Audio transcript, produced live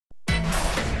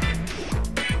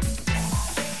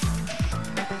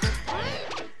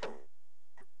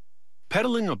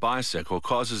Pedaling a bicycle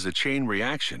causes a chain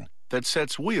reaction that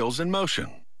sets wheels in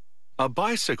motion. A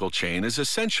bicycle chain is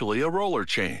essentially a roller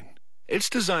chain. It's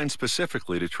designed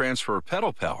specifically to transfer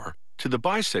pedal power to the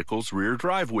bicycle's rear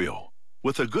drive wheel.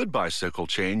 With a good bicycle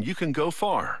chain, you can go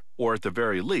far, or at the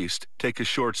very least, take a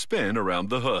short spin around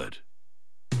the hood.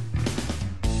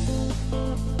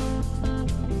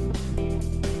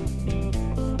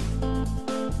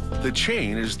 The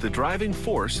chain is the driving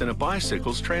force in a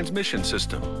bicycle's transmission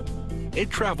system. It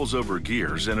travels over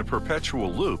gears in a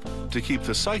perpetual loop to keep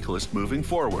the cyclist moving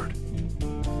forward.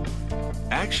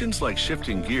 Actions like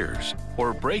shifting gears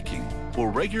or braking will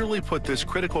regularly put this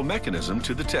critical mechanism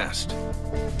to the test.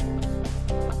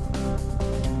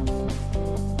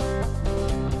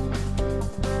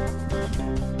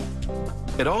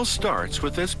 It all starts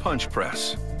with this punch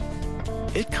press.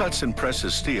 It cuts and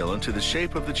presses steel into the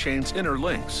shape of the chain's inner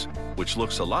links, which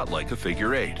looks a lot like a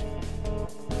figure eight.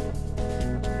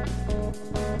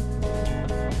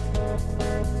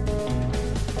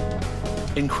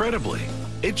 Incredibly,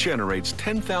 it generates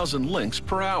 10,000 links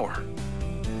per hour.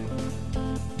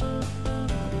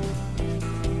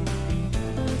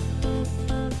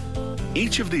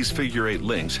 Each of these figure eight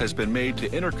links has been made to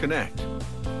interconnect,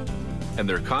 and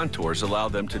their contours allow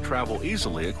them to travel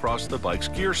easily across the bike's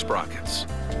gear sprockets.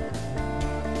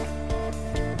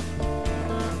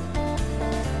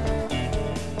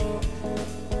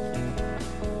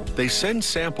 They send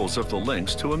samples of the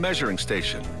links to a measuring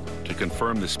station to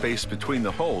confirm the space between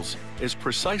the holes is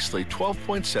precisely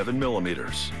 12.7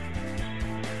 millimeters.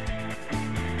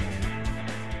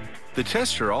 The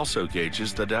tester also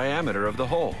gauges the diameter of the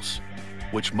holes,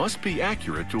 which must be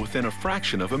accurate to within a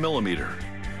fraction of a millimeter.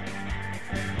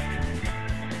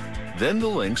 Then the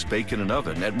links bake in an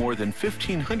oven at more than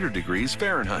 1,500 degrees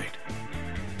Fahrenheit.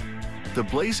 The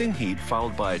blazing heat,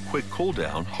 followed by a quick cool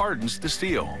down, hardens the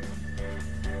steel.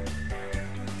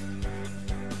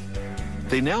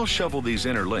 They now shovel these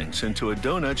inner links into a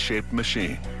donut-shaped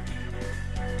machine.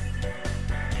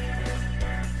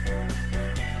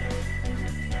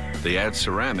 They add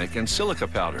ceramic and silica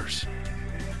powders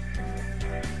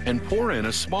and pour in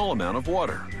a small amount of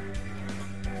water.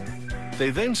 They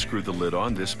then screw the lid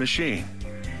on this machine.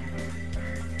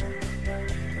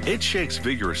 It shakes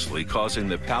vigorously, causing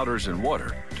the powders and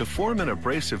water to form an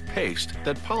abrasive paste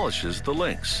that polishes the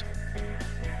links.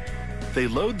 They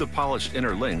load the polished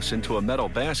inner links into a metal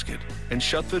basket and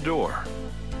shut the door.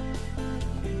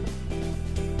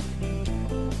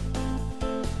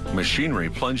 Machinery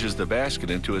plunges the basket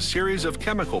into a series of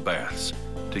chemical baths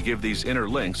to give these inner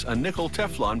links a nickel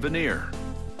Teflon veneer.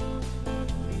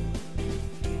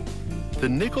 The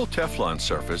nickel Teflon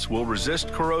surface will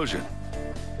resist corrosion,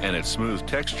 and its smooth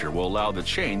texture will allow the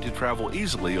chain to travel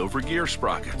easily over gear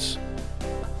sprockets.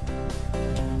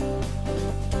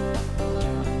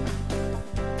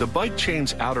 The bike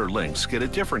chain's outer links get a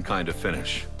different kind of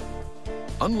finish.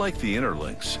 Unlike the inner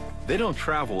links, they don't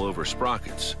travel over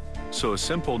sprockets, so a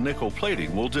simple nickel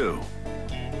plating will do.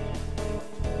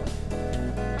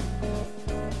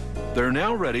 They're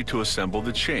now ready to assemble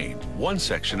the chain, one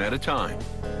section at a time.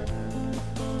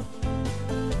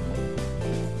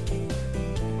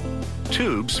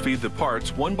 Tubes feed the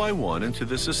parts one by one into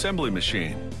this assembly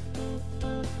machine.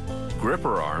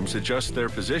 Gripper arms adjust their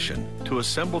position to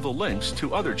assemble the links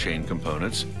to other chain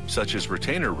components, such as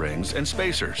retainer rings and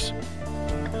spacers.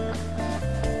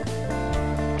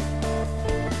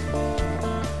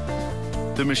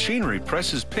 The machinery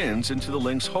presses pins into the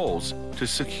links' holes to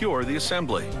secure the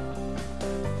assembly.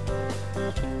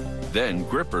 Then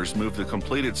grippers move the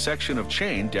completed section of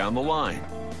chain down the line.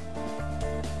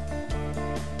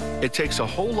 It takes a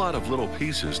whole lot of little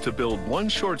pieces to build one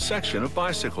short section of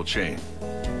bicycle chain.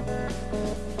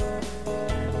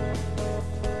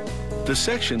 The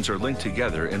sections are linked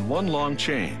together in one long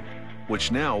chain,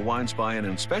 which now winds by an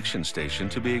inspection station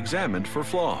to be examined for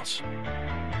flaws.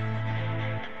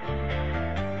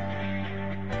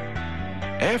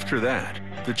 After that,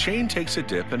 the chain takes a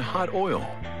dip in hot oil,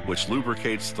 which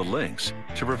lubricates the links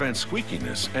to prevent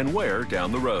squeakiness and wear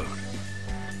down the road.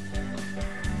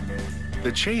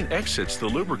 The chain exits the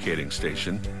lubricating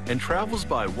station and travels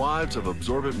by wads of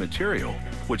absorbent material,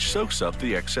 which soaks up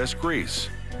the excess grease.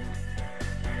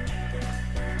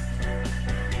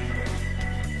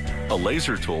 A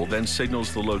laser tool then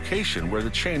signals the location where the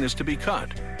chain is to be cut,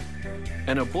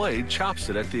 and a blade chops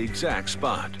it at the exact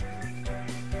spot.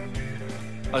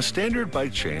 A standard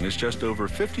bike chain is just over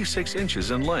 56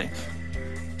 inches in length.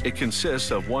 It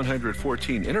consists of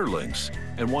 114 inner links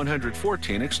and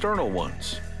 114 external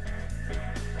ones.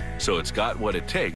 So it's got what it takes